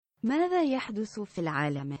ماذا يحدث في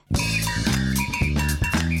العالم؟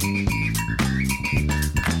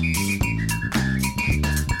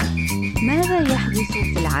 ماذا يحدث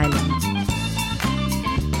في العالم؟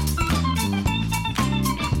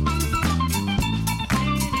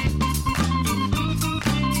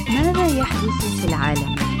 ماذا يحدث في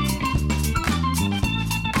العالم؟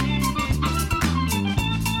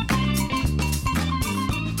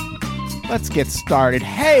 Let's get started.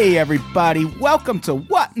 Hey, everybody. Welcome to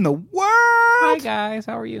What in the World? Hi, guys.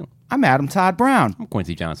 How are you? I'm Adam Todd Brown. I'm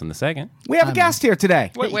Quincy Johnson II. We have a guest here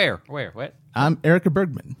today. Wait, where? What? I'm Erica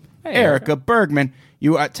Bergman. Hey, Erica Bergman.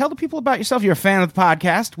 You tell the people about yourself. You're a fan of the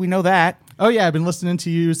podcast. We know that. Oh yeah, I've been listening to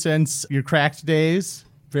you since your Cracked days.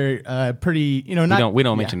 Very pretty, not We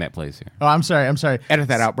don't mention that place here. Oh, I'm sorry. Edit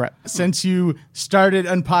that out, Brett. Since you started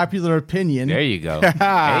Unpopular Opinion. There you go.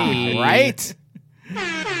 Hey. Right?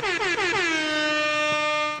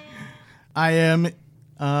 I am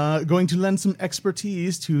going to lend some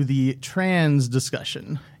expertise to the trans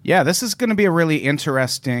discussion. Yeah, this is going to be a really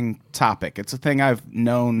interesting topic. It's a thing I've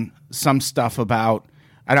known some stuff about.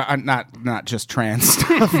 I'm not just trans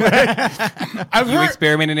stuff. You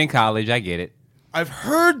experimented in college. I get it. I've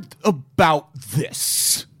heard about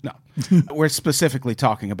this. No. We're specifically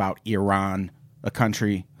talking about Iran, a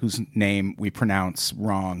country whose name we pronounce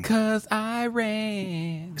wrong 'Cause I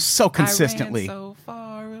ran so consistently. I ran so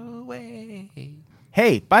far away.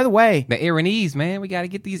 Hey, by the way, The Iranese, man. We got to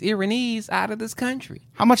get these Iranese out of this country.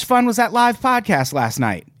 how much fun was that live podcast last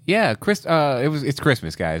night? Yeah, it's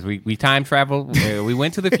Christmas, guys. We time traveled. We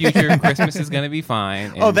went to the future. Christmas is going to be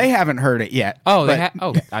fine. Oh, And- they haven't heard it yet. Oh, but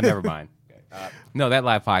I never mind. No, that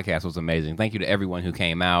live podcast was amazing. Thank you to everyone who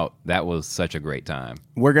came out. That was such a great time.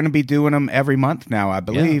 we're going to be doing them every month now, I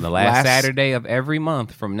believe. The last Saturday of every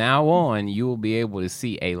month from now on, you will be able to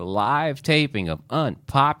see a live taping of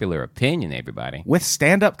Unpopular Opinion, everybody. with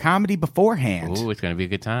stand-up comedy beforehand. Ooh, it's going to be a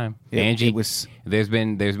good time. It was. There's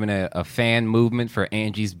been a fan movement for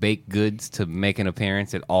Angie's Baked Goods to make an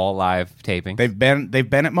appearance at all live tapings. They've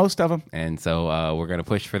been at most of them. And so we're going to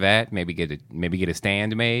push for that. Maybe get a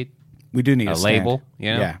stand made, We do need a a stand. label.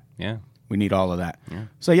 You know? Yeah. We need all of that.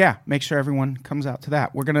 So yeah, make sure everyone comes out to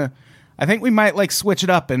that. I think we might like switch it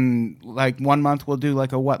up and like 1 month we'll do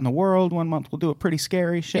like a What in the World, 1 month we'll do a pretty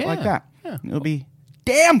scary shit like that. Yeah. It'll be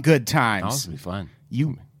damn good Oh, times. this will be fun.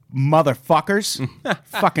 You motherfuckers,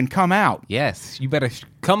 fucking come out. Yes, you better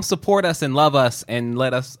come support us and love us and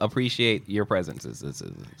let us appreciate your presences.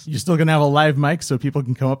 You're still going to have a live mic so people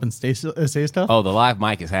can come up and say stuff? Oh, the live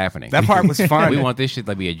mic is happening. That part was fun. We want this shit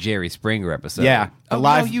to be a Jerry Springer episode. Yeah, the Oh,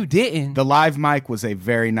 live- no, you didn't. The live mic was a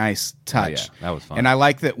very nice touch. Oh, yeah, that was fun. And I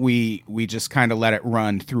like that we just kind of let it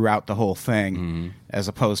run throughout the whole thing Mm-hmm. as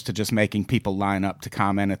opposed to just making people line up to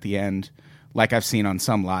comment at the end like I've seen on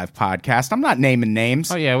some live podcast. I'm not naming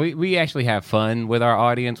names. Oh yeah, we actually have fun with our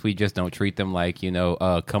audience. We just don't treat them like,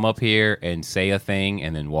 come up here and say a thing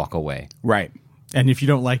and then walk away. Right. And if you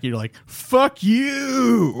don't like it, you're like, fuck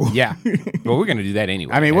you! Yeah. Well, we're gonna do that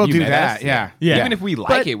anyway. I mean, Have we'll you do met that. us? Yeah. Yeah. Even if we like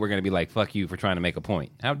But- it, we're gonna be like, "Fuck you" for trying to make a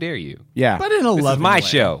point. How dare you? Yeah. But in a This is loving my way.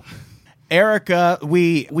 show. Erica,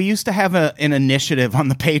 we used to have an initiative on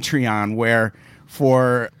the Patreon where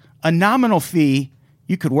for a nominal fee,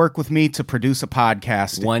 you could work with me to produce a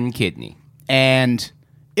podcast. One kidney. And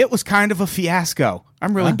it was kind of a fiasco.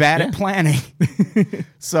 I'm really bad at planning.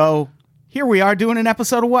 So here we are doing an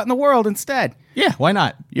episode of What in the World instead. Yeah, why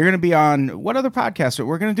not? You're going to be on what other podcast?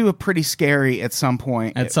 We're going to do a pretty scary at some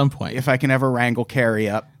point. At some point. If I can ever wrangle Carrie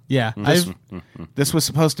up. Yeah. This was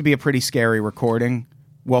supposed to be a pretty scary recording.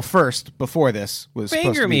 Well, first, before this, was supposed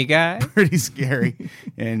Finger to be me, guy. pretty scary.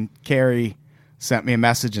 And Carrie sent me a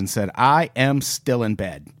message and said, I am still in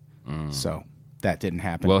bed. So that didn't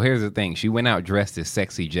happen. Well, here's the thing. She went out dressed as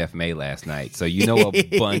sexy Jeff May last night, so you know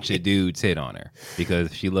a bunch of dudes hit on her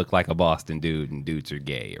because she looked like a Boston dude and dudes are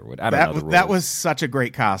gay or what. I don't know the rules. that was such a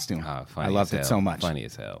great costume. Funny I loved as it hell. so much. Funny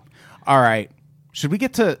as hell. All right. Should we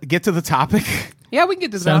get to the topic? Yeah, we can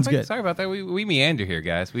get to the Sounds topic. good. Sorry about that. We meander here,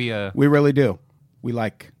 guys. We We really do. We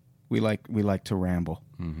like to ramble.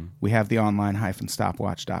 We have the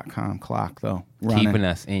online-stopwatch.com clock though running. keeping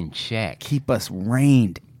us in check. Keep us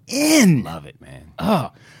reined in. Love it, man.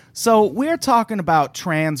 So we're talking about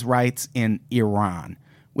trans rights in Iran,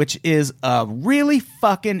 which is a really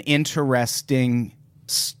fucking interesting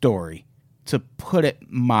story, to put it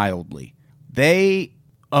mildly. They,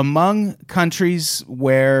 among countries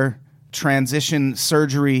where transition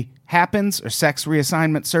surgery happens or sex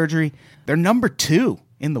reassignment surgery, they're number 2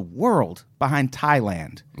 in the world behind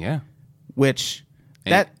Thailand, Yeah. which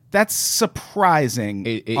that's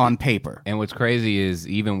surprising on paper. And what's crazy is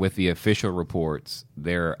even with the official reports,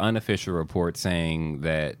 there are unofficial reports saying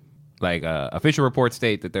that like official reports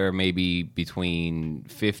state that there are maybe between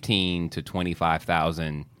 15 to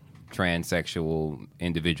 25,000 transsexual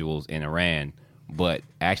individuals in Iran, but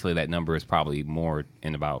actually that number is probably more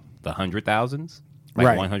in about the 100,000s, like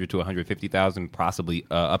Right. 100 to 150,000, possibly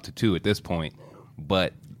up to 2 at this point.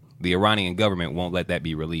 But the Iranian government won't let that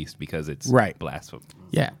be released because it's Right. blasphemy.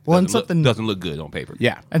 Yeah. Well, and something doesn't look good on paper.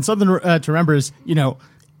 Yeah. And something to remember is,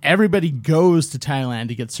 everybody goes to Thailand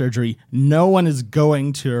to get surgery. No one is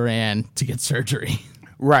going to Iran to get surgery.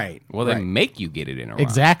 Right. Well, they right. make you get it in Iran.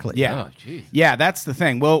 Exactly. Yeah. Oh, jeez. Yeah, that's the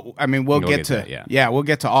thing. We'll We'll get get to to that, yeah. we'll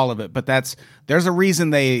get to all of it, but there's a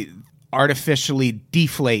reason they artificially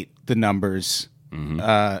deflate the numbers,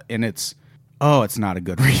 and it's not a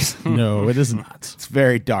good reason. No, it is not. It's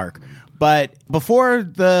very dark. But before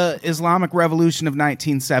the Islamic Revolution of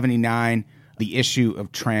 1979, the issue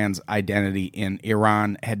of trans identity in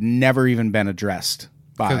Iran had never even been addressed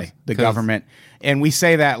by the 'cause- government, and we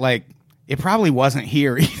say that like it probably wasn't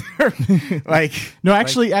here either. Like. No,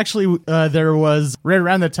 actually, there was right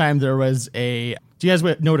around that time. There was a. Do you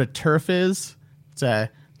guys know what a turf is? It's a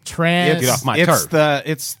trans. Get off my it's turf.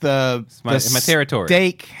 It's the my territory.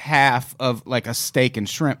 steak half of like a steak and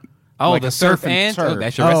shrimp. Oh, like the a surf and turf. turf.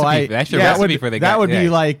 That's your recipe. That's your yeah, recipe would- for the that guy. would be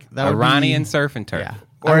like that would Iranian be- surf and turf. Yeah.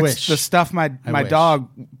 Or I it's wish. the stuff my wish. dog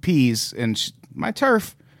pees and my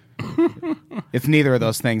turf. It's neither of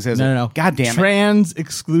those things, is it? No. God damn it. Trans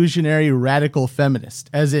exclusionary radical feminist,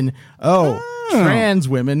 as in, trans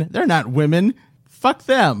women, they're not women. Fuck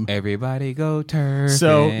them. Everybody go turf.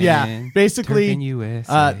 So yeah, basically,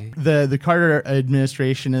 USA. the Carter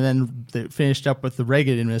administration, and then they finished up with the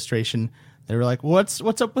Reagan administration. They were like, "What's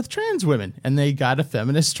up with trans women?" And they got a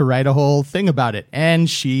feminist to write a whole thing about it. And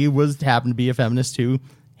she happened to be a feminist who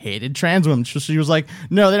hated trans women. So she was like,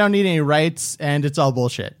 "No, they don't need any rights, and it's all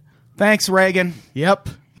bullshit." Thanks, Reagan. Yep.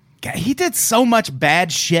 God, he did so much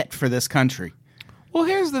bad shit for this country. Well,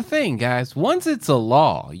 here's the thing, guys. Once it's a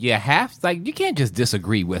law, you can't just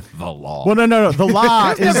disagree with the law. Well, no. The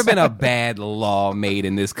law There's never is been a bad law made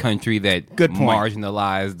in this country that Good point.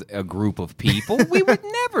 marginalized a group of people. We would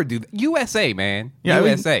never do that. USA, man. Yeah, I mean,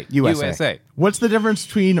 USA. USA. what's the difference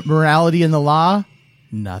between morality and the law?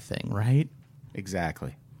 Nothing, right?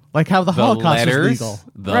 Exactly. Like how the The Holocaust letters. was legal.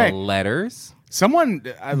 The Right. letters. Someone,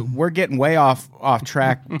 we're getting way off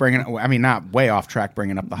track. Not way off track,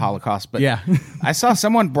 bringing up the Holocaust, but Yeah. I saw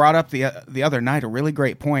someone brought up the other night a really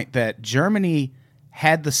great point that Germany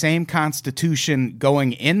had the same constitution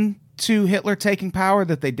going into Hitler taking power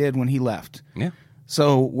that they did when he left. Yeah.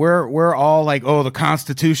 So we're all like, oh, the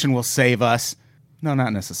Constitution will save us. No,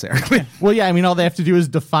 not necessarily. Well, yeah, I mean, all they have to do is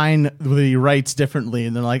define the rights differently,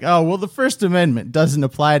 and they're like, oh, well, the First Amendment doesn't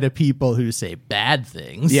apply to people who say bad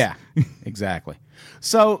things. Yeah, exactly.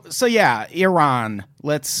 So yeah, Iran,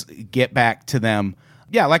 let's get back to them.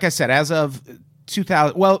 Yeah, like I said, as of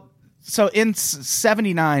 2000, so in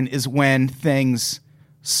 79 is when things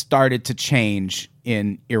started to change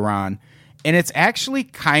in Iran. And it's actually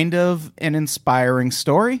kind of an inspiring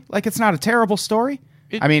story. Like, it's not a terrible story.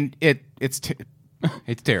 It's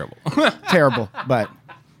It's terrible. terrible, but...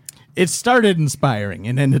 It started inspiring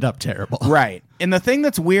and ended up terrible. Right. And the thing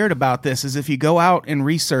that's weird about this is if you go out and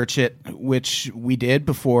research it, which we did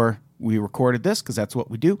before we recorded this, because that's what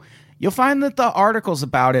we do, you'll find that the articles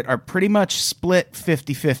about it are pretty much split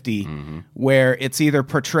 50-50, where it's either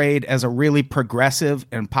portrayed as a really progressive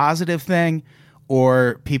and positive thing,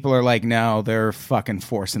 or people are like, no, they're fucking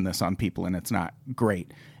forcing this on people and it's not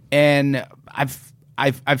great. And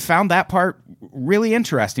I've found that part really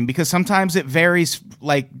interesting because sometimes it varies,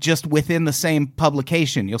 like just within the same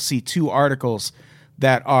publication. You'll see two articles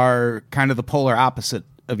that are kind of the polar opposite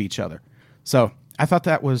of each other. So I thought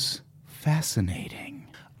that was fascinating.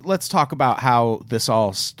 Let's talk about how this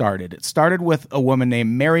all started. It started with a woman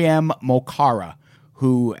named Maryam Mokara,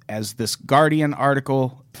 who, as this Guardian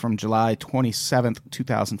article from July 27th,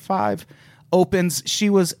 2005 opens, she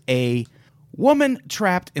was a woman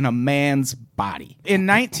trapped in a man's body. In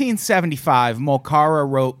 1975, Mokara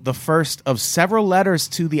wrote the first of several letters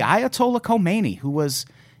to the Ayatollah Khomeini, who was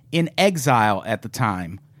in exile at the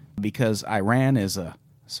time because Iran is a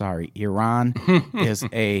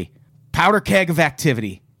powder keg of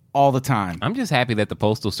activity all the time. I'm just happy that the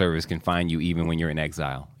Postal Service can find you even when you're in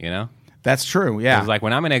exile, you know? That's true, yeah. It's like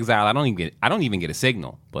when I'm in exile, I don't even get a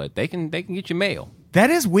signal, but they can get your mail. That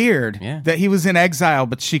is weird that he was in exile,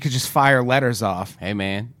 but she could just fire letters off. Hey,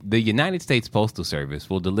 man, the United States Postal Service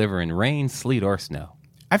will deliver in rain, sleet, or snow.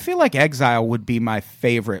 I feel like exile would be my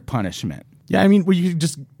favorite punishment. Yeah, I mean, well, you can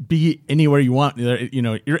just be anywhere you want. You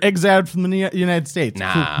know, you're exiled from the United States.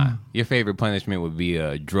 Nah, your favorite punishment would be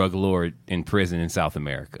a drug lord in prison in South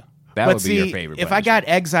America. That But would see, be your favorite. if I got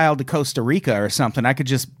exiled to Costa Rica or something,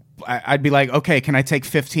 I'd be like, okay, can I take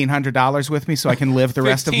 $1,500 with me so I can live the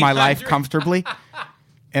rest of my life comfortably?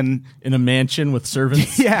 And In a mansion with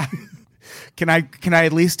servants. yeah, can I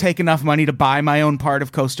at least take enough money to buy my own part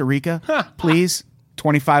of Costa Rica, please?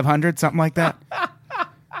 2,500, something like that.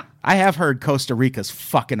 I have heard Costa Rica's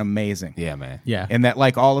fucking amazing. Yeah, man. Yeah. And that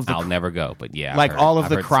like all of the I'll never go, but yeah. like all of I've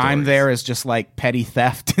the heard crime stories. there is just like petty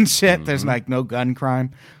theft and shit. There's like no gun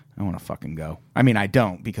crime. I want to fucking go. I mean, I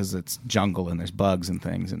don't because it's jungle and there's bugs and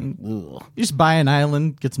things and ugh. You just buy an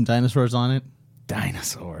island, get some dinosaurs on it.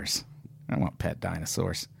 Dinosaurs. I want pet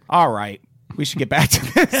dinosaurs. All right, we should get back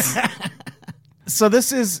to this. So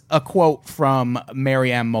this is a quote from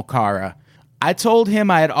Mariam Mokara. I told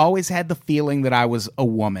him I had always had the feeling that I was a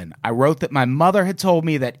woman. I wrote that my mother had told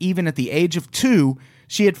me that even at the age of 2,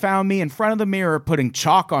 she had found me in front of the mirror putting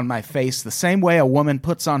chalk on my face the same way a woman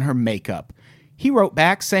puts on her makeup. He wrote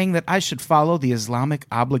back saying that I should follow the Islamic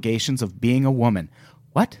obligations of being a woman.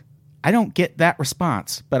 What? I don't get that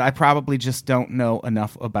response, but I probably just don't know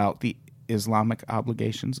enough about the Islamic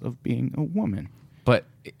obligations of being a woman. But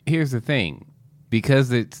here's the thing, because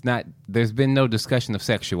there's been no discussion of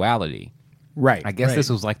sexuality. Right. I guess Right. this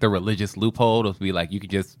was like the religious loophole to be like, you could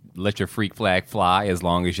just let your freak flag fly as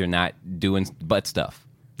long as you're not doing butt stuff.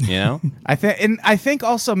 You know? I think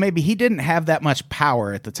also maybe he didn't have that much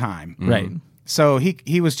power at the time. Right. So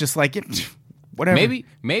he was just like, whatever.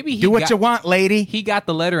 Maybe he do what got- you want, lady. He got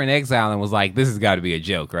the letter in exile and was like, "This has got to be a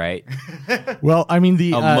joke, right? Well, I mean,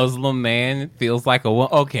 the A Muslim man feels like a woman.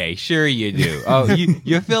 Okay, sure you do. Oh,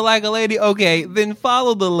 you feel like a lady? Okay, then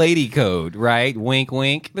follow the lady code, right? Wink,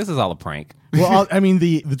 wink. This is all a prank. well, I mean,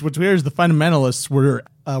 what's weird is the fundamentalists were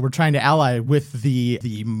trying to ally with the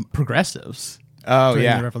progressives. Oh, during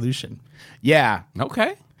yeah. the revolution. Yeah.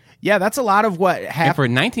 Okay. Yeah, that's a lot of what And happened. for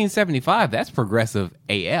 1975, that's progressive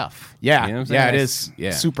AF. Yeah. You know what I'm saying? Yeah, it That's- is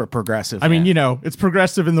Yeah. super progressive. I mean, it's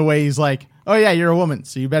progressive in the way he's like, oh yeah, you're a woman,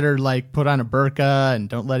 so you better like put on a burqa and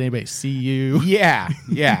don't let anybody see you. Yeah.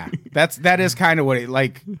 That is kind of what it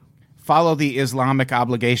like. Follow the Islamic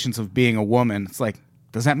obligations of being a woman. It's like,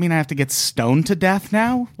 does that mean I have to get stoned to death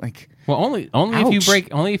now? Like, Well, only if you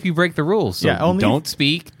Ouch. break the rules. So Yeah, only don't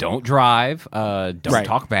speak, don't drive, don't Right.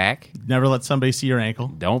 talk back, Never let somebody see your ankle.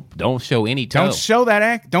 don't show any toe. don't show that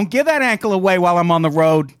ankle. Don't give that ankle away while I'm on the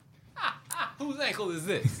road. Whose ankle is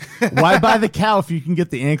this? Why buy the cow if you can get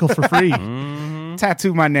the ankle for free?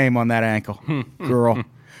 Tattoo my name on that ankle, girl.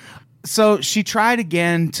 So she tried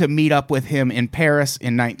again to meet up with him in Paris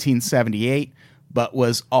in 1978, but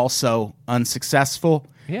was also unsuccessful.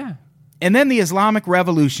 Yeah. And then the Islamic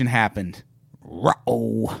Revolution happened.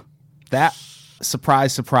 Ruh-oh. That,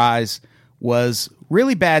 surprise, surprise, was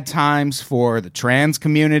really bad times for the trans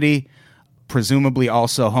community, presumably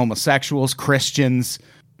also homosexuals, Christians,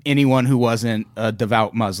 anyone who wasn't a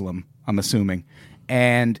devout Muslim, I'm assuming.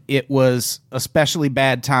 And it was especially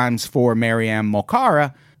bad times for Mariam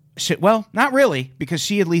Mokara. Well, not really, because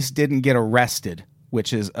she at least didn't get arrested,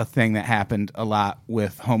 which is a thing that happened a lot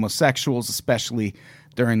with homosexuals, especially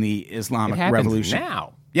during the It Islamic happens Revolution.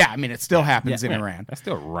 now. Yeah, I mean, it still happens in Iran. That's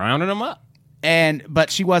still rounding them up.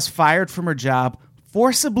 But she was fired from her job,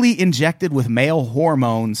 forcibly injected with male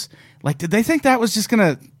hormones. Like, did they think that was just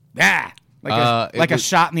gonna like a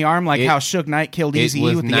shot in the arm, like how Suge Knight killed It Eazy-E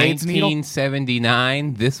was with the AIDS needle?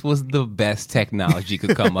 1979. This was the best technology you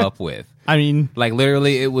could come up with. I mean, Like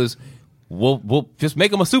literally, it was. We'll just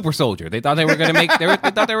make him a super soldier. They thought they were gonna make. They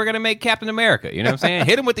thought they were gonna make Captain America. You know what I'm saying?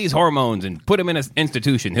 Hit him with these hormones and put him in an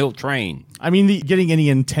institution. He'll train. getting any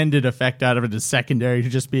intended effect out of it is secondary to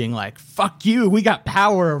just being like, "Fuck you, we got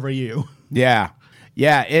power over you." Yeah.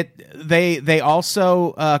 They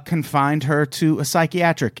also confined her to a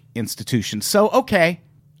psychiatric institution. So okay,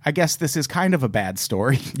 I guess this is kind of a bad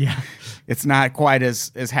story. Yeah. It's not quite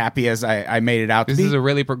as happy as I made it out to This be. is a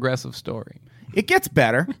really progressive story. It gets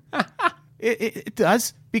better. It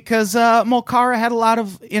does, because Molcara had a lot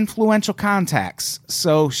of influential contacts,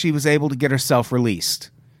 so she was able to get herself released.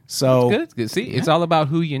 So Good. Good. See, it's all about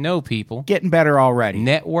who you know, people. getting better already.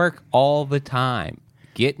 Network all the time.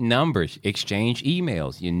 Get numbers. Exchange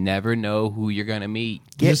emails. You never know who you're gonna meet.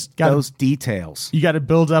 Get just gotta- those details. You got to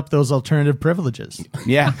build up those alternative privileges.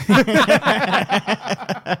 Yeah.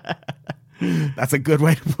 That's a good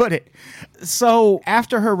way to put it. So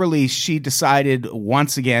after her release, she decided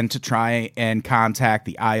once again to try and contact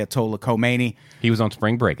the Ayatollah Khomeini. He was on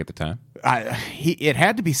spring break at the time. It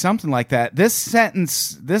had to be something like that. This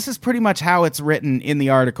is pretty much how it's written in the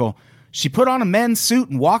article. She put on a men's suit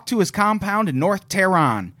and walked to his compound in North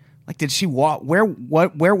Tehran. Like, did she walk? Where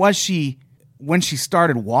was she when she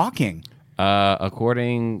started walking?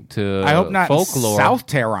 According to I hope not folklore, South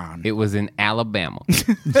Tehran. it was in Alabama.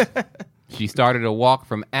 She started a walk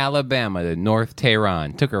from Alabama to North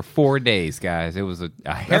Tehran. Took her 4 days, guys. It was a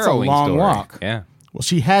harrowing long story. walk. Yeah. Well,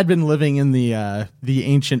 she had been living in the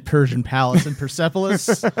ancient Persian palace in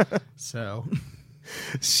Persepolis, so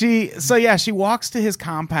She walks to his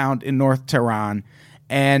compound in North Tehran,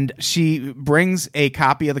 and she brings a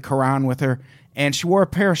copy of the Quran with her, and she wore a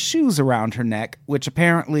pair of shoes around her neck, which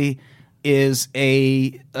apparently is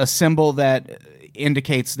a symbol that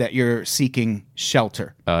indicates that you're seeking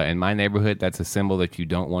shelter. In my neighborhood, that's a symbol that you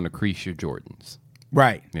don't want to crease your Jordans.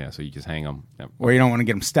 Right. Yeah, so you just hang them. Or you don't want to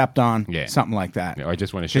get them stepped on. Yeah. Something like that. Or I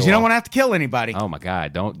just want to show Because you don't off. want to have to kill anybody. Oh my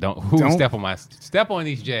God! Don't Don't. step on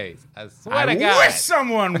these J's. I swear I to God. wish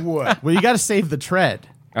someone would. well, you got to save the tread.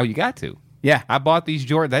 Oh, you got to. Yeah. I bought these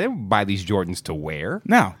Jordans. I didn't buy these Jordans to wear.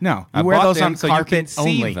 No. I You wear bought those them on so carpet you can see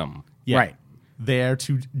only. them. Yeah. Right. There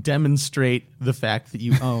to demonstrate the fact that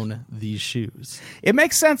you own these shoes. It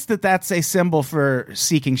makes sense that that's a symbol for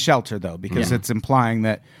seeking shelter, though, because it's implying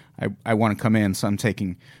that I want to come in, so I'm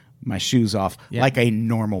taking my shoes off like a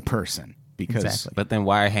normal person. Because Exactly. But then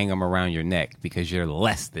why hang them around your neck? Because you're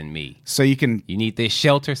less than me. so you can You need this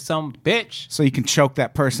shelter, some bitch. choke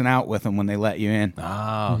that person out with them when they let you in.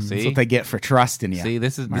 Oh, That's see? what they get for trusting you. See,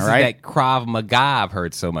 this is Am I this right? is that Krav Maga I've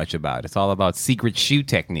heard so much about. It's all about secret shoe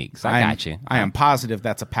techniques. I got you. I am positive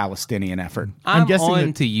that's a Palestinian effort. I'm guessing on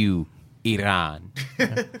that- to you, Iran.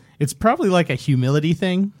 It's probably like a humility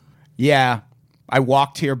thing. Yeah. I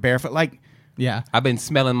walked here barefoot. Like, Yeah. I've been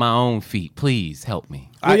smelling my own feet. Please help me.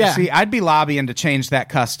 yeah. See, I'd be lobbying to change that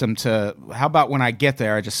custom to how about when I get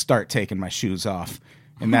there, I just start taking my shoes off,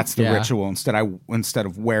 and that's the Yeah. ritual instead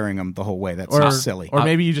of wearing them the whole way. That's Or just silly. Or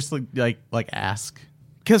maybe you just like ask.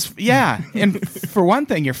 Because and for one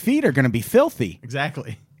thing, your feet are going to be filthy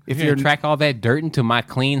Exactly. if You're you're gonna track all that dirt into my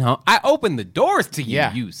clean home. I opened the doors to you,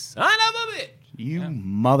 Yeah. you son of a bitch. you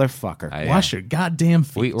motherfucker. I- Wash your goddamn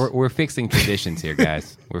feet. We're fixing traditions here,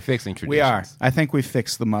 guys. We're fixing traditions. We are. I think we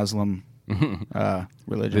fixed the Muslim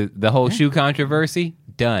religion. The whole shoe controversy,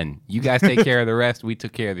 done. You guys take care of the rest. We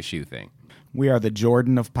took care of the shoe thing. We are the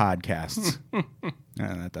Jordan of podcasts.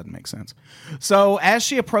 That doesn't make sense. So, as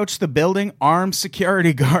she approached the building, armed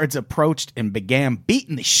security guards approached and began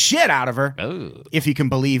beating the shit out of her. Oh. If you can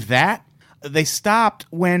believe that. They stopped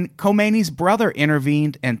when Khomeini's brother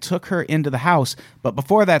intervened and took her into the house. But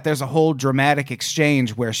before that, there's a whole dramatic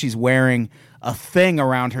exchange where she's wearing a thing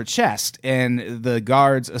around her chest, and the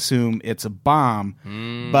guards assume it's a bomb,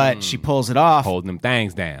 but she pulls it off, Holding them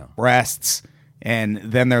things down. breasts, and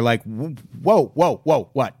then they're like, whoa,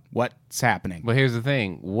 what's happening? But here's the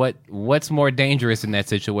thing: what's more dangerous in that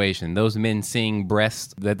situation? Those men seeing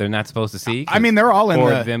breasts that they're not supposed to see. I mean, they're all in or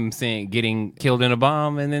the... them getting killed in a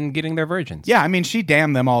bomb and then getting their virgins. Yeah, I mean, she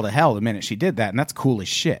damned them all to hell the minute she did that, and that's cool as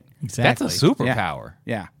shit. That's a superpower.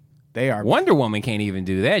 Yeah, they are. Wonder Woman can't even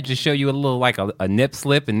do that. Just show you a little like a nip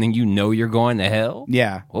slip, and then you know you're going to hell.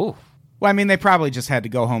 Yeah. Oh, Well, I mean, they probably just had to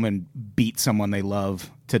go home and beat someone they love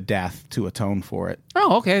to death to atone for it.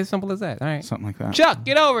 oh, okay, as simple as that. All right, Something like that. Chuck,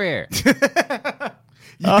 get over here.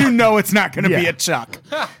 You know it's not going to be yeah. a Chuck.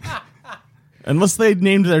 Unless they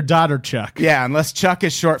named their daughter Chuck. Yeah, unless Chuck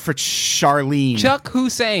is short for Charlene. Chuck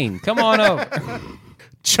Hussein, come on over.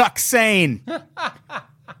 Chuck Sane.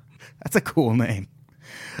 That's a cool name.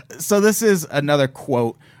 So this is another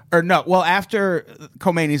quote. Or no, well, after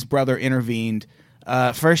Khomeini's brother intervened,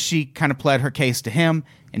 first she kind of pled her case to him,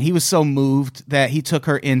 and he was so moved that he took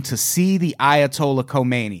her in to see the Ayatollah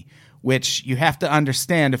Khomeini, which you have to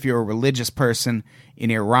understand if you're a religious person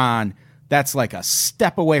in Iran, that's like a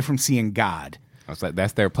step away from seeing God.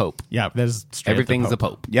 That's their pope. Yeah, that is straight up the Everything's Pope. a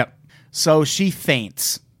pope. Yep. So she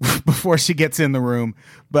faints before she gets in the room,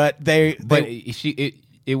 but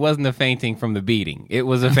It wasn't a fainting from the beating. It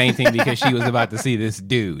was a fainting because she was about to see this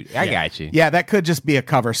dude. I got you. yeah, that could just be a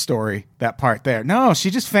cover story, that part there. No, she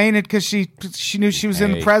just fainted because she knew she was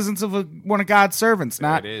in the Hey. presence of one of God's servants,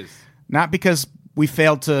 not it is. not because we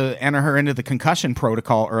failed to enter her into the concussion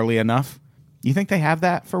protocol early enough. You think they have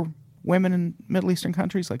that for women in Middle Eastern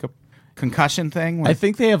countries, like a concussion thing? I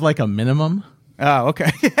think they have like a minimum. Oh,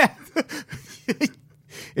 okay. Yeah.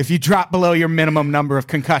 If you drop below your minimum number of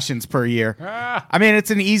concussions per year. I mean,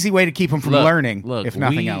 it's an easy way to keep them from learning, if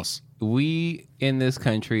nothing else. We in this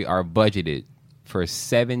country are budgeted for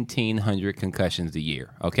 1,700 concussions a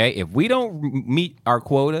year. Okay, if we don't meet our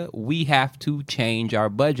quota, we have to change our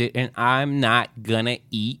budget, and I'm not gonna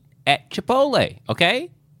eat at Chipotle.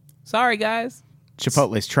 Okay, sorry guys.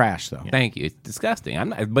 Chipotle's trash, though. Thank you. It's disgusting. I'm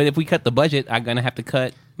not, but if we cut the budget, I'm gonna have to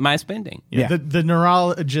cut my spending. Yeah. The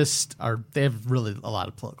neurologists they have really a lot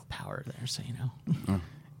of political power there, so you know.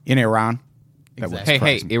 In Iran. that would Exactly.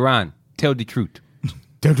 Hey, surprise me. Iran, tell the truth.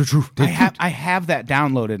 Tell the truth. I have that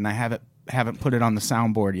downloaded, and I haven't put it on the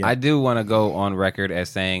soundboard yet. I do want to go on record as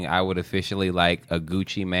saying I would officially like a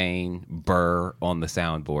Gucci Mane burr on the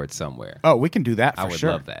soundboard somewhere. Oh, we can do that for I would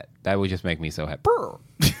sure. love that. That would just make me so happy. Burr.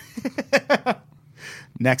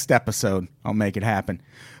 Next episode, I'll make it happen.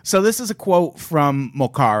 So this is a quote from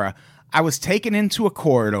Mokara. I was taken into a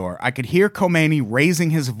corridor. I could hear Khomeini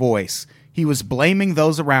raising his voice. He was blaming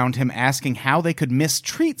those around him, asking how they could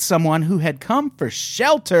mistreat someone who had come for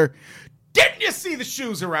shelter. Didn't you see the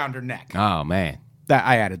shoes around her neck? Oh, man. That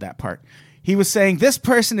I added that part. He was saying, this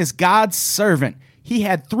person is God's servant. He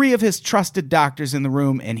had 3 of his trusted doctors in the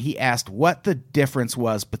room, and he asked what the difference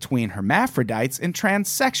was between hermaphrodites and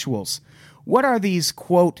transsexuals. What are these,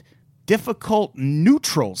 quote, difficult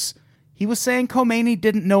neutrals? He was saying Khomeini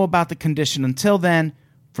didn't know about the condition until then.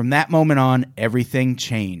 From that moment on, everything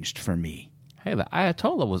changed for me. Hey, the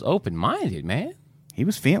Ayatollah was open-minded, man. He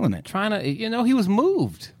was feeling it. Trying to, he was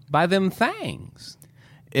moved by them things.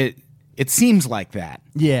 It seems like that.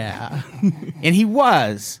 Yeah. And he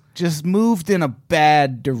was just moved in a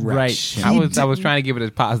bad direction. I was trying to give it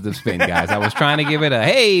a positive spin, guys. I was trying to give it a,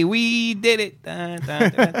 hey, we did it. Dun,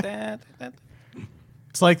 dun, dun, dun, dun.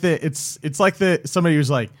 It's like somebody who's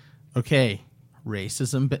like, okay,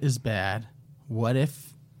 racism is bad. What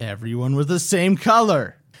if everyone was the same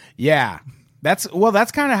color? Yeah. That's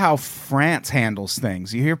kind of how France handles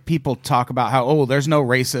things. You hear people talk about how, there's no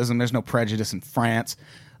racism, there's no prejudice in France.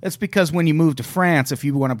 That's because when you move to France, if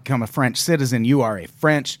you want to become a French citizen, you are a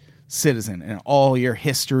French citizen, and all your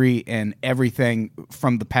history and everything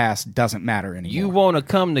from the past doesn't matter anymore. You want to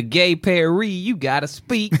come to Gay Paris, you got to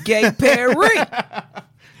speak Gay Paris.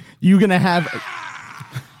 You can have a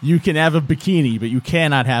bikini, but you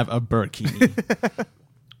cannot have a burkini.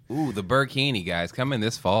 Ooh, the burkini, guys, coming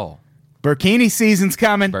this fall. Burkini season's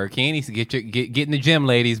coming. Burkini, get in the gym,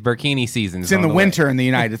 ladies. Burkini season. It's in the winter in the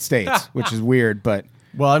United States, which is weird, but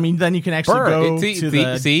Well, I mean, then you can actually go to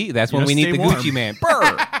the... See, that's when we need the stay warm. Gucci man.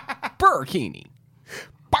 Burkini.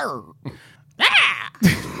 Burr.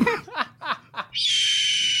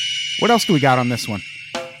 what else do we got on this one?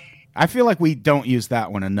 I feel like we don't use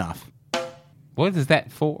that one enough. What is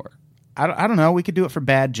that for? I don't know. We could do it for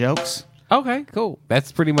bad jokes. Okay, cool.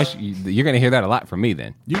 That's pretty much, you're going to hear that a lot from me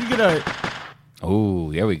then. You can get a...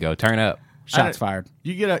 Oh, there we go. Turn up. Shots fired.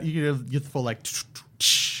 You get the full, like...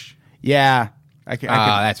 Yeah. I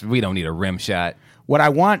can, We don't need a rim shot. what I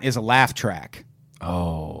want is a laugh track.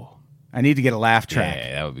 Oh. I need to get a laugh track.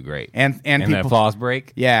 Yeah, that would be great. And an people, applause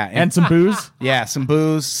break. Yeah. And some booze. yeah, some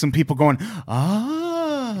booze, some people going,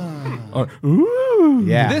 Or, ooh.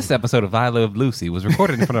 Yeah. This episode of I Love Lucy was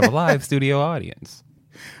recorded in front of a live studio audience.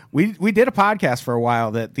 We did a podcast for a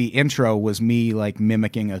while that the intro was me like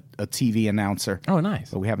mimicking a TV announcer. Oh,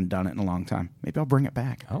 nice. But we haven't done it in a long time. Maybe I'll bring it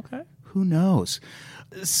back. Okay. Who knows?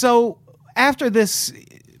 So after this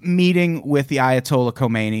meeting with the Ayatollah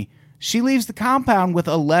Khomeini, she leaves the compound with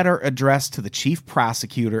a letter addressed to the chief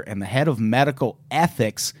prosecutor and the head of medical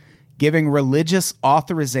ethics, giving religious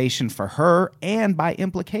authorization for her and, by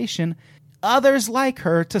implication, others like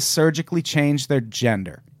her to surgically change their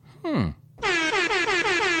gender. Yay!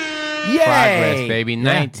 Progress, baby.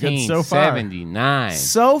 Yeah, good so far. 1979.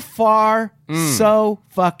 So far, so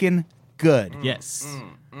fucking good. Yes.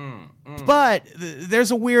 But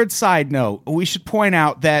there's a weird side note. We should point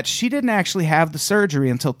out that she didn't actually have the surgery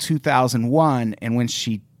until 2001, and when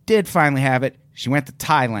she did finally have it, she went to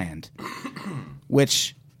Thailand,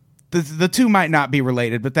 which the two might not be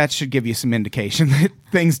related, but that should give you some indication that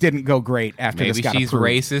things didn't go great after this Maybe got she's approved.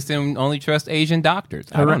 racist and only trusts Asian doctors.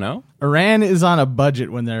 I don't know. Iran is on a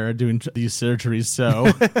budget when they're doing these surgeries,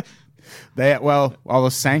 so... All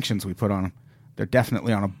those sanctions we put on them, they're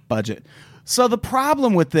definitely on a budget. So the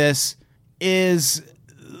problem with this is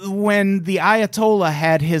when the Ayatollah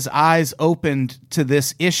had his eyes opened to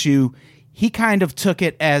this issue, he kind of took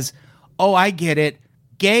it as, oh, I get it.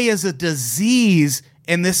 Gay is a disease,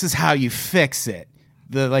 and this is how you fix it.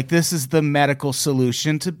 This is the medical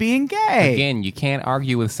solution to being gay. Again, you can't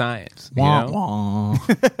argue with science. Wah, You know? wah.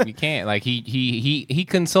 You can't. Like he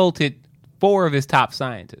consulted 4 of his top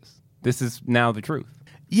scientists. This is now the truth.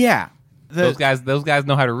 Yeah. Those guys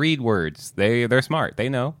know how to read words. They're smart. They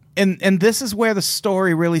know. And this is where the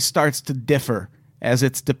story really starts to differ as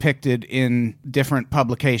it's depicted in different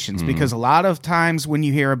publications, because a lot of times when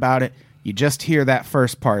you hear about it, you just hear that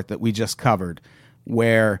first part that we just covered,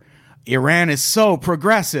 where Iran is so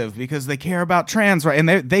progressive because they care about trans rights, and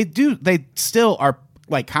they still are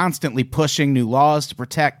like constantly pushing new laws to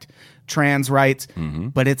protect trans rights,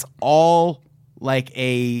 but it's all like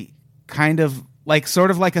a kind of like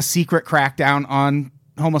sort of like a secret crackdown on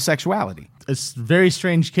homosexuality. a very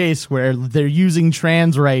strange case where they're using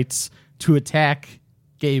trans rights to attack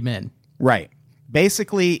gay men. Right.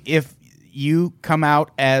 Basically, if you come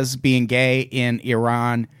out as being gay in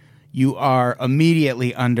Iran, you are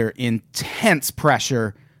immediately under intense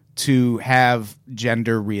pressure to have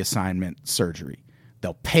gender reassignment surgery.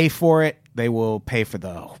 They'll pay for it. They will pay for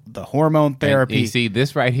the hormone therapy. And you see,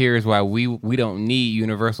 this right here is why we don't need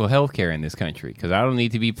universal health care in this country, because I don't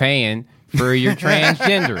need to be paying for your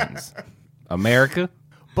transgenderings. America?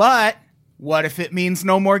 But what if it means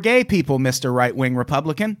no more gay people, Mr. Right-Wing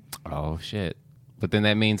Republican? Oh, shit. But then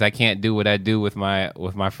that means I can't do what I do with my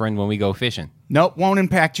friend when we go fishing. Nope, won't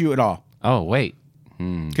impact you at all Oh, wait.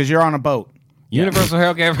 because you're on a boat. Universal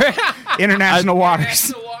health care. International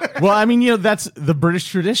waters. Well, I mean, that's the British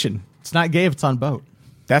tradition. It's not gay if it's on boat.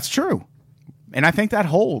 That's true. And I think that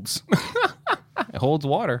holds. It holds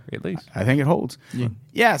water, at least. I think it holds.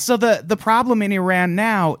 Yeah, so the problem in Iran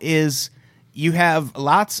now is you have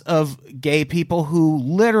lots of gay people who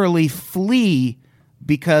literally flee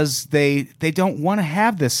because they don't want to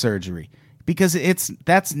have this surgery because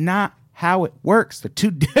that's not how it works. They're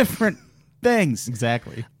two different things.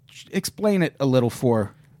 Exactly. Explain it a little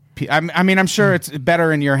for I mean, I'm sure it's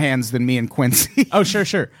better in your hands than me and Quincy. Oh, sure.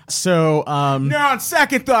 So, No, on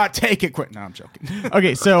second thought, take it quick. No, I'm joking.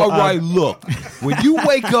 okay, so All right, look. When you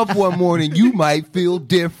wake up one morning, you might feel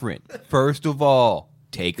different. First of all,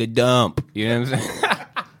 take a dump. You know what I'm saying?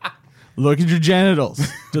 look at your genitals.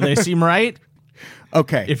 Do they seem right?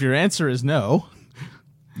 Okay. If your answer is no,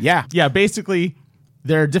 yeah. yeah, basically,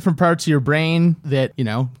 there are different parts of your brain that,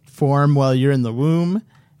 form while you're in the womb.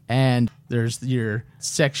 And there's your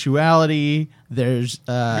sexuality. There's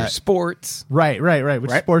Your sports. right.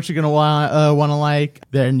 Which sports you're gonna want to like.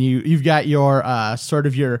 Then you've got your sort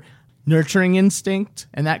of your nurturing instinct,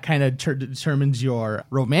 and that kind of determines your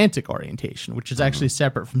romantic orientation, which is actually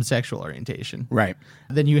separate from sexual orientation. Right.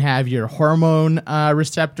 Then you have your hormone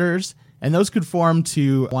receptors, and those could form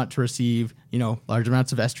to want to receive, large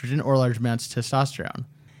amounts of estrogen or large amounts of testosterone.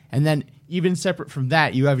 And then even separate from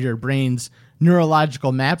that, you have your brain's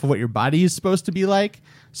neurological map of what your body is supposed to be like.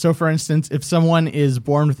 So, for instance, if someone is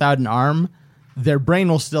born without an arm, their brain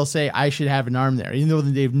will still say, I should have an arm there. Even though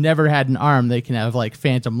they've never had an arm, they can have like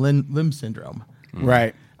phantom limb syndrome.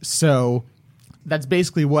 Right. So that's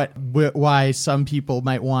basically why some people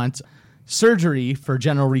might want surgery for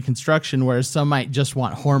general reconstruction, whereas some might just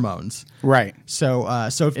want hormones. Right. So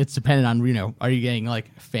if it's dependent on, are you getting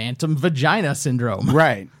like phantom vagina syndrome?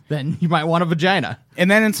 Right. Then you might want a vagina.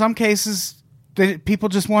 And then in some cases, people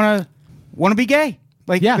just want to be gay.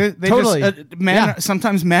 Like, Yeah, they totally. Just,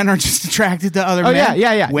 sometimes men are just attracted to other men.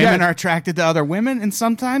 yeah. Women are attracted to other women, and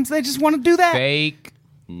sometimes they just want to do that. Fake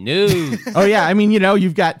news. Oh yeah, I mean,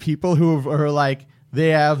 you've got people who are like they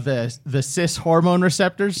have the cis hormone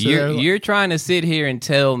receptors. So You're trying to sit here and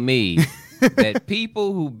tell me that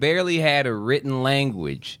people who barely had a written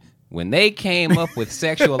language, when they came up with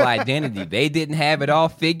sexual identity, they didn't have it all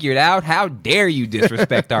figured out? How dare you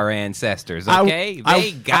disrespect our ancestors, okay?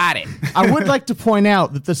 They got it. I would like to point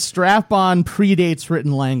out that the strap-on predates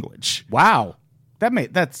written language. Wow.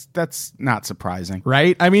 That's not surprising.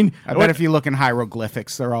 Right? I mean, I bet if you look in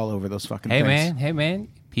hieroglyphics, they're all over those fucking Hey, things. man.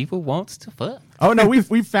 People wants to fuck. oh no,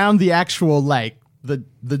 we've found the actual the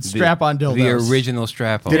strap-on dildos. The original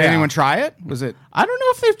strap-on. Did anyone try it? Was it I don't know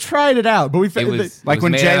if they've tried it out, but we It found was like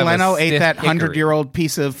when made Jay out of a Leno ate stiff that hickory. 100-year-old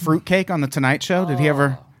piece of fruitcake on the Tonight Show? Did he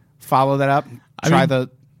ever follow that up? Try the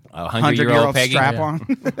A 100-year-old pegging. strap on?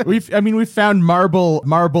 we found marble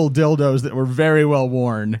dildos that were very well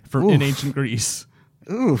worn in ancient Greece.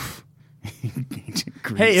 Oof.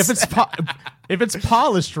 Hey, if it's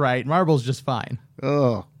polished right, marble's just fine.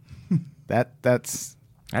 Oh, that's That's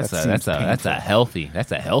seems a healthy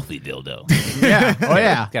dildo. Yeah. Oh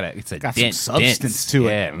yeah. It's a got some dense, substance to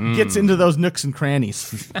it. Yeah, Gets into those nooks and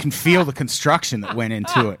crannies. can feel the construction that went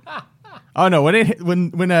into it. Oh no! When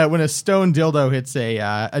a stone dildo hits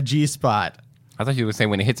a G spot. I thought you were saying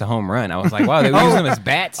when it hits a home run. I was like, wow, they use them as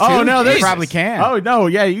bats too? Oh no, They Jesus. probably can. Oh no,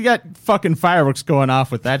 yeah, you got fucking fireworks going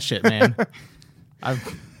off with that shit, man.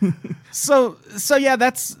 So yeah,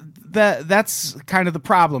 that's kind of the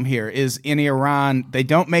problem here is in Iran, they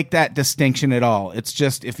don't make that distinction at all. It's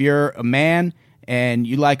just if you're a man and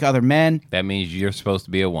you like other men, That means you're supposed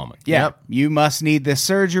to be a woman. you must need this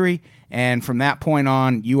surgery. And from that point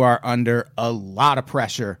on, you are under a lot of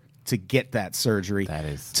pressure to get that surgery. That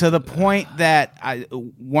is- to the point that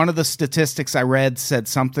one of the statistics I read said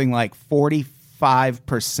something like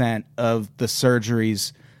 45% of the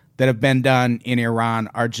surgeries that have been done in Iran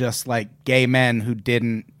are just like gay men who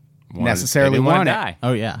didn't necessarily They didn't wanna want it. die.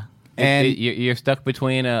 Oh yeah. And You're stuck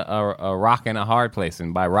between a rock and a hard place,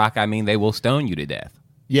 and by rock I mean they will stone you to death.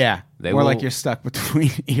 yeah, They more will- like you're stuck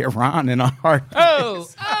between Iran and a hard Oh,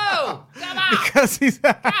 come on, because he's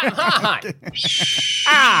Ow!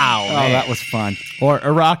 Oh, that was fun. Or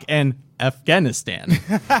Iraq and Afghanistan.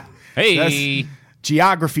 Hey,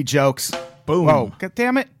 Geography jokes. Boom. Whoa, god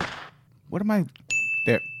damn it. What am I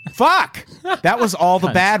there? Fuck! That was all the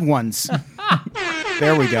bad ones.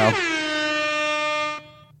 There we go.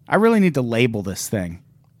 I really need to label this thing.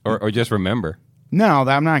 or just remember. No,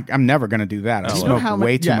 I'm not. I'm never going to do that. I You know smoke how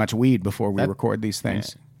way much- too yeah. much weed before we record these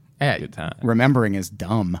things. Hey, Good time. Remembering is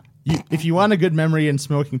dumb. if you want a good memory in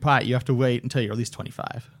smoking pot, you have to wait until you're at least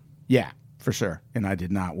 25. Yeah, for sure. And I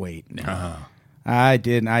did not wait. I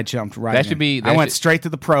didn't. I jumped right. That should in. be- I that went should- straight to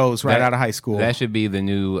the pros right That- out of high school. That should be the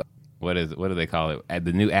new. What do they call it?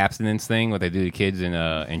 The new abstinence thing, what they do to kids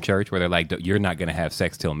in church, where they're like, "You're not going to have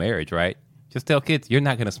sex till marriage, right?" Just tell kids you're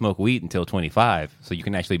not going to smoke weed until 25, so you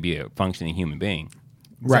can actually be a functioning human being.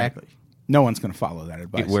 Exactly. No one's going to follow that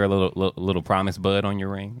advice. Wear a little promise bud on your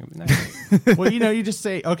ring. Well, you just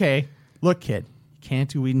say, okay, look, kid, you can't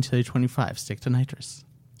do weed until you're 25. Stick to nitrous.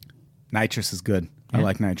 Nitrous is good. I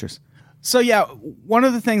like nitrous. So yeah, one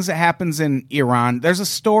of the things that happens in Iran, there's a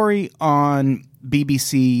story on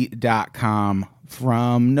BBC.com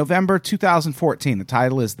from November 2014. The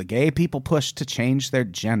title is "The Gay People Push to Change Their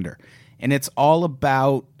Gender." And it's all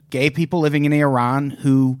about gay people living in Iran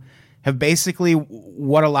who have basically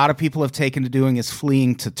what a lot of people have taken to doing is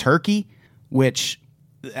fleeing to Turkey, which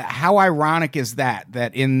how ironic is that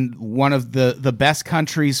in one of the best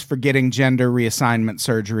countries for getting gender reassignment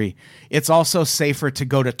surgery, it's also safer to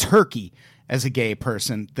go to Turkey as a gay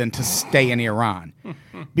person than to stay in Iran.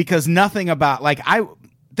 Because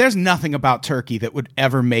there's nothing about Turkey that would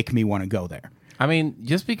ever make me want to go there. I mean,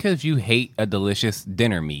 just because you hate a delicious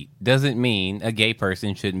dinner meat doesn't mean a gay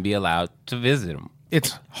person shouldn't be allowed to visit them.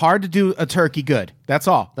 It's hard to do a turkey good. That's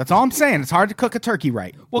all. That's all I'm saying. It's hard to cook a turkey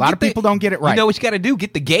right. A lot of people don't get it right. You know what you got to do?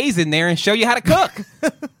 Get the gays in there and show you how to cook.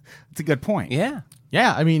 It's a good point. Yeah.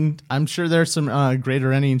 Yeah, I mean, I'm sure there's some great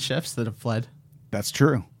Iranian chefs that have fled. That's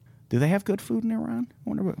true. Do they have good food in Iran? I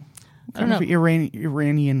wonder what don't kind of know.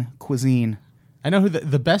 Iranian cuisine. I know who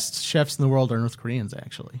the best chefs in the world are North Koreans,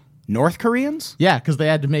 actually. North Koreans? Yeah, because they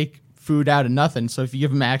had to make food out of nothing. So if you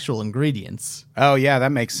give them actual ingredients, Oh, yeah,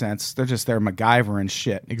 that makes sense. They're just there MacGyver and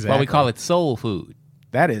shit. exactly. Well, we call it soul food.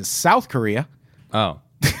 That is South Korea. Oh.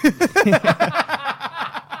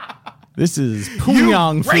 This is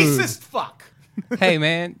Pyongyang food. Racist fuck. Hey,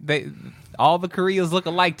 man, all the Koreas look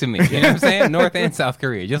alike to me. You know what I'm saying? North and South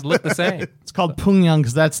Korea just look the same. It's called Pyongyang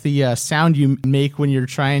because that's the sound you make when you're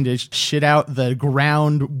trying to shit out the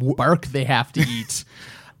ground bark they have to eat.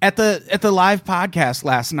 At the live podcast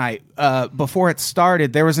last night, before it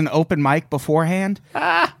started, there was an open mic beforehand,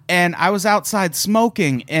 and I was outside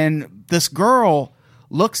smoking, and this girl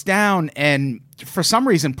looks down and for some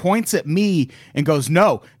reason points at me and goes,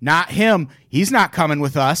 "No, not him. He's not coming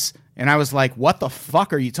with us." And I was like, "What the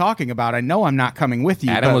fuck are you talking about? I know I'm not coming with you."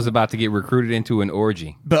 Adam but- was about to get recruited into an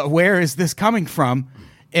orgy. but where is this coming from?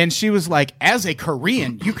 And she was like, "As a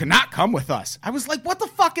Korean, you cannot come with us." I was like, "What the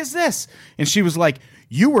fuck is this?" And she was like,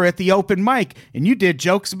 "You were at the open mic and you did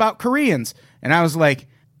jokes about Koreans." And I was like,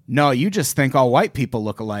 "No, you just think all white people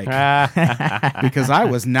look alike." Because I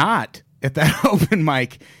was not at that open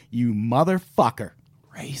mic, you motherfucker.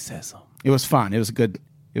 Racism. It was fun. It was a good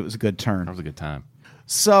turn. That was a good time.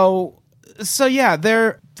 So yeah,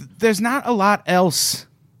 there's not a lot else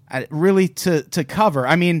really to cover.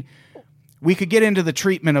 I mean, we could get into the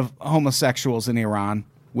treatment of homosexuals in Iran,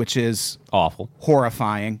 which is Awful.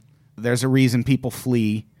 horrifying. There's a reason people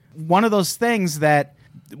flee. One of those things that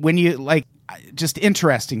when you just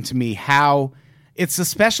interesting to me how it's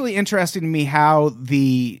especially interesting to me how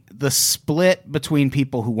the split between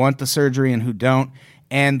people who want the surgery and who don't,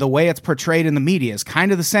 and the way it's portrayed in the media is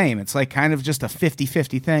kind of the same. It's like kind of just a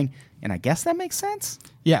 50-50 thing. And I guess that makes sense.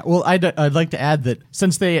 Yeah, well, I'd like to add that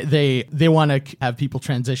since they want to have people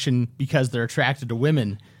transition because they're attracted to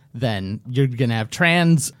women, then you're going to have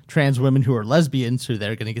trans women who are lesbians who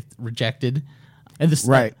they're going to get rejected. And the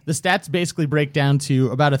stats basically break down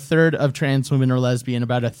to about a third of trans women are lesbian,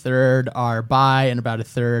 about a third are bi, and about a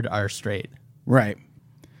third are straight. Right.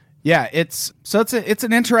 Yeah, it's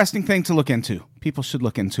an interesting thing to look into. People should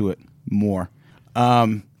look into it more.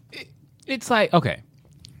 It's like, okay,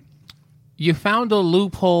 you found a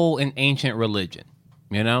loophole in ancient religion,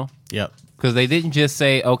 you know? Yep. Because they didn't just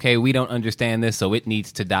say, okay, we don't understand this, so it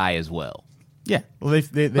needs to die as well. Yeah. Well,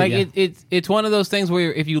 they Like, yeah. it's one of those things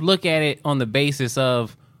where if you look at it on the basis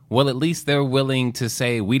of, well, at least they're willing to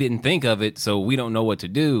say, we didn't think of it, so we don't know what to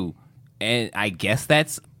do. And I guess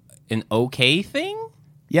that's an okay thing?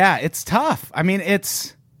 Yeah, it's tough. I mean,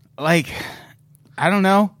 it's like, I don't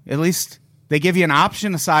know. At least they give you an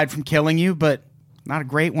option aside from killing you, but not a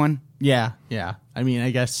great one. Yeah. I mean,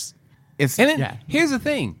 I guess. It's And then Yeah. here's the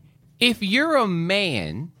thing. If you're a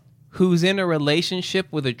man who's in a relationship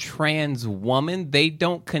with a trans woman, they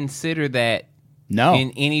don't consider that no.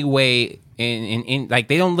 in any way in like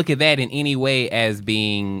they don't look at that in any way as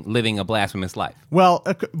being living a blasphemous life. Well,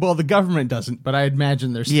 the government doesn't, but I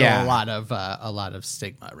imagine there's still Yeah. a lot of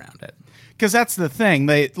stigma around it. Because that's the thing.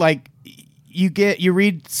 They like you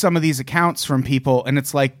read some of these accounts from people, and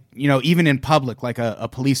it's like, you know, even in public, like a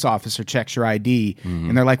police officer checks your ID,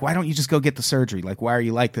 and they're like, "Why don't you just go get the surgery? Like, why are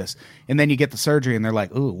you like this?" And then you get the surgery, and they're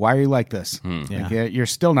like, "Ooh, why are you like this? Like, you're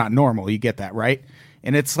still not normal." You get that, right?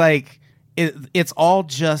 And it's like it's all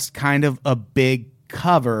just kind of a big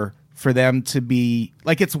cover for them to be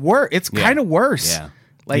like it's worse. It's kind of worse. Yeah.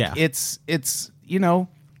 Like Yeah. it's you know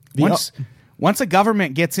once a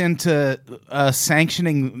government gets into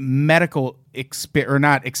sanctioning medical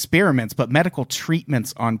not experiments, but medical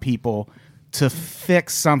treatments on people to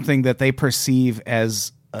fix something that they perceive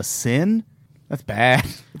as a sin, that's bad.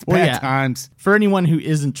 It's Well, bad yeah. times. For anyone who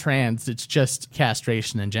isn't trans, it's just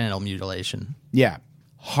castration and genital mutilation. Yeah.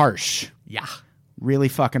 Harsh. Yeah. Really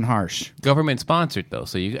fucking harsh. Government sponsored though,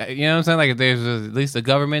 so you know what I'm saying. Like if there's at least the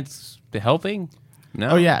government's helping.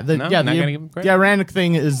 No. Oh yeah, no, not gonna give them the credit? ironic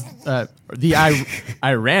thing is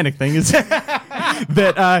ironic thing is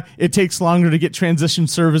that it takes longer to get transition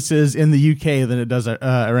services in the UK than it does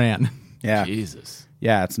Iran. Yeah. Jesus.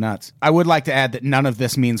 Yeah, it's nuts. I would like to add that none of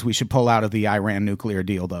this means we should pull out of the Iran nuclear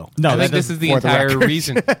deal, though. No, I that think this doesn't- is the for the entire record.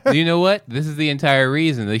 reason. You know what? This is the entire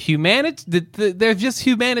reason. They're just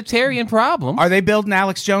humanitarian problems. Are they building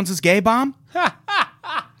Alex Jones's gay bomb?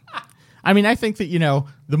 I mean, I think that, you know,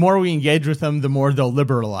 the more we engage with them, the more they'll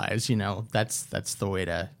liberalize. You know, that's the way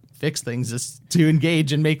to fix things, is to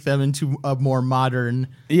engage and make them into a more modern,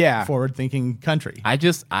 Yeah. forward-thinking country. I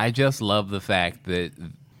just love the fact that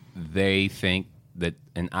they think that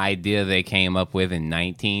an idea they came up with in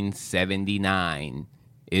 1979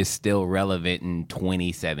 is still relevant in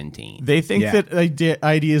 2017. They think Yeah. that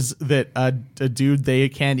ideas that a dude they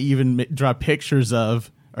can't even draw pictures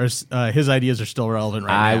of, or his ideas are still relevant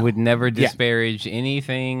right I now. would never disparage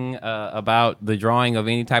anything about the drawing of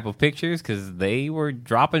any type of pictures because they were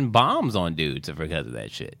dropping bombs on dudes because of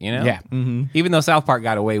that shit, you know? Yeah. Even though South Park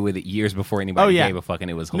got away with it years before anybody Oh, yeah. gave a fuck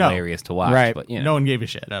and it was No. hilarious to watch. Right. But, you know. No one gave a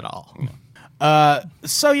shit at all.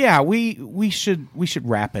 So yeah, we should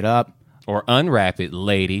wrap it up. Or unwrap it,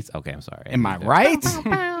 ladies. Okay, I'm sorry. Am I right?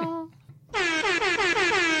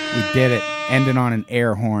 We did it. Ending on an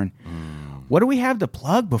air horn. What do we have to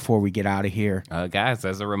plug before we get out of here? Guys,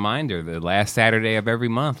 as a reminder, the last Saturday of every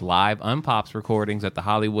month, live Unpops recordings at the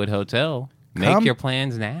Hollywood Hotel. Make Come- your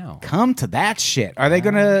plans now. Come to that shit. Are they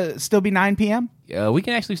going to still be 9 p.m.? We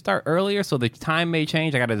can actually start earlier, so the time may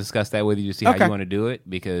change. I got to discuss that with you to see how Okay. you want to do it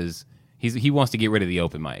because he wants to get rid of the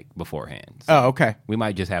open mic beforehand. So Oh, okay. we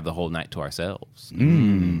might just have the whole night to ourselves.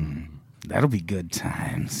 That'll be good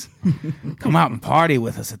times. Come out and party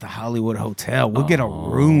with us at the Hollywood Hotel. We'll get a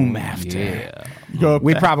room after. Yeah. Go up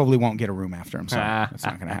We that- probably won't get a room after. I'm sorry. That's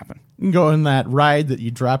not going to happen. go in that ride that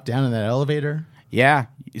you drop down in that elevator. Yeah.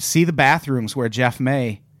 You see the bathrooms where Jeff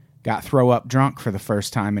May got throw up drunk for the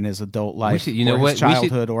first time in his adult life, We should, you know or what? his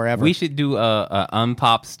childhood, or ever. We should do a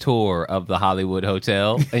Unpops tour of the Hollywood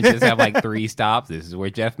Hotel and just have like 3 stops. This is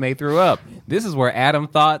where Jeff May threw up. This is where Adam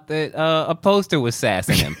thought that a poster was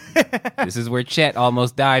sassing him. This is where Chet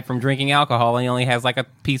almost died from drinking alcohol and he only has like a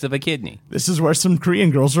piece of a kidney. This is where some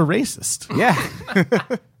Korean girls are racist. Yeah.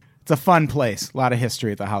 It's a fun place. A lot of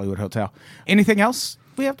history at the Hollywood Hotel. Anything else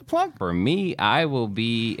we have to plug? For me, I will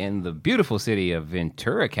be in the beautiful city of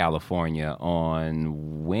Ventura, California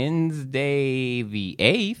on Wednesday, the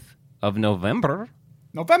 8th of November.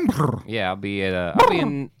 November. Yeah, I'm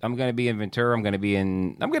going to be in Ventura. I'm going to be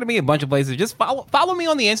in a bunch of places. Just follow me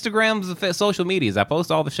on the Instagrams, social medias. I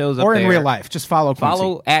post all the shows up Or there. in real life. Just follow Quincy.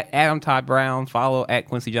 Follow at Adam Todd Brown. Follow at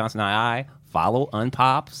Quincy Johnson II. Follow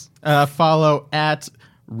Unpops. Follow at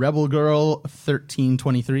Rebel Girl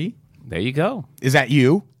 1323. There you go. Is that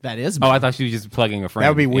you? That is me. Oh, I thought she was just plugging a friend. That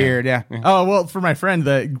would be weird, yeah. Oh, well, for my friend,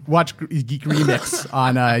 the Watch Geek Remix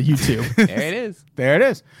on YouTube. There it is. There it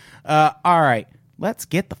is. All right. Let's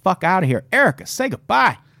get the fuck out of here. Erica, say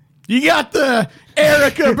goodbye. You got the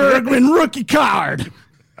Erica Bergman rookie card.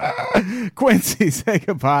 Quincy, say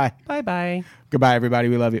goodbye. Bye-bye. Goodbye, everybody.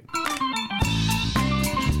 We love you.